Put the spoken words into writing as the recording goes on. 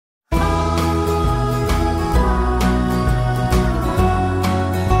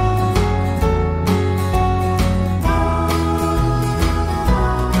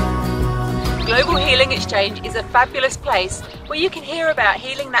Exchange is a fabulous place where you can hear about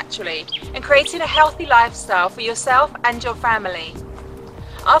healing naturally and creating a healthy lifestyle for yourself and your family.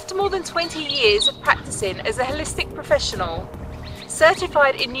 After more than 20 years of practicing as a holistic professional,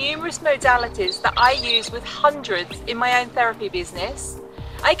 certified in numerous modalities that I use with hundreds in my own therapy business,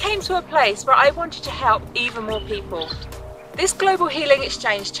 I came to a place where I wanted to help even more people. This Global Healing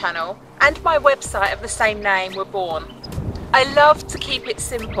Exchange channel and my website of the same name were born. I love to keep it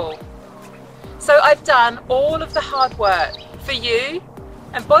simple. So I've done all of the hard work for you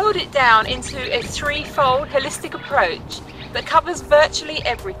and boiled it down into a threefold holistic approach that covers virtually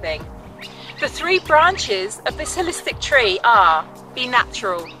everything. The three branches of this holistic tree are be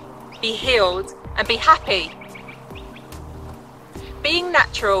natural, be healed, and be happy. Being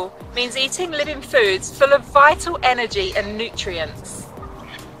natural means eating living foods full of vital energy and nutrients.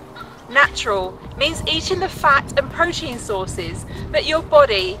 Natural means eating the fat and protein sources that your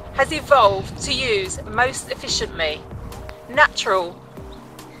body has evolved to use most efficiently. Natural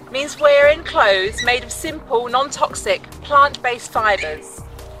means wearing clothes made of simple, non-toxic, plant-based fibres.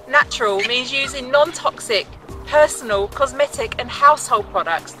 Natural means using non-toxic, personal, cosmetic and household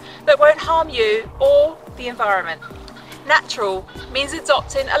products that won't harm you or the environment. Natural means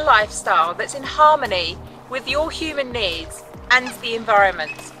adopting a lifestyle that's in harmony with your human needs and the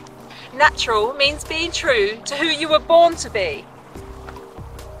environment. Natural means being true to who you were born to be.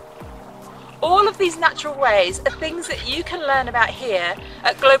 All of these natural ways are things that you can learn about here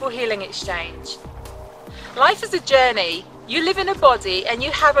at Global Healing Exchange. Life is a journey. You live in a body and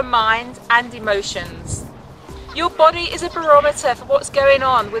you have a mind and emotions. Your body is a barometer for what's going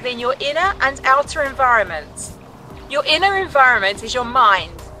on within your inner and outer environment. Your inner environment is your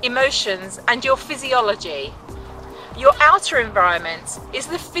mind, emotions, and your physiology. Your outer environment is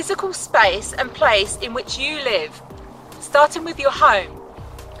the physical space and place in which you live, starting with your home.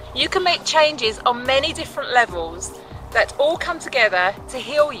 You can make changes on many different levels that all come together to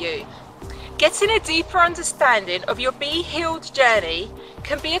heal you. Getting a deeper understanding of your Be Healed journey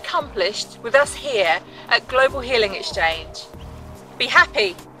can be accomplished with us here at Global Healing Exchange. Be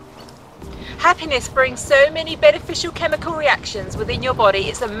happy. Happiness brings so many beneficial chemical reactions within your body,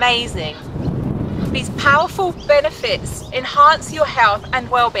 it's amazing. These powerful benefits enhance your health and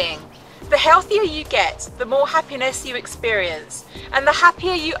well-being. The healthier you get, the more happiness you experience, and the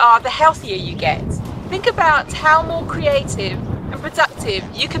happier you are, the healthier you get. Think about how more creative and productive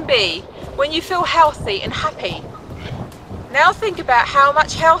you can be when you feel healthy and happy. Now think about how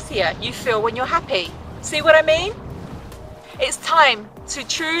much healthier you feel when you're happy. See what I mean? It's time to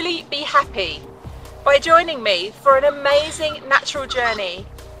truly be happy by joining me for an amazing natural journey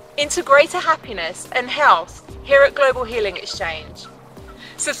into greater happiness and health here at Global Healing Exchange.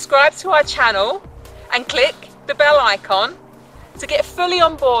 Subscribe to our channel and click the bell icon to get fully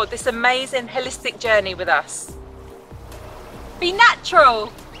on board this amazing holistic journey with us. Be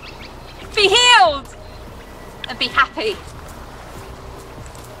natural, be healed, and be happy.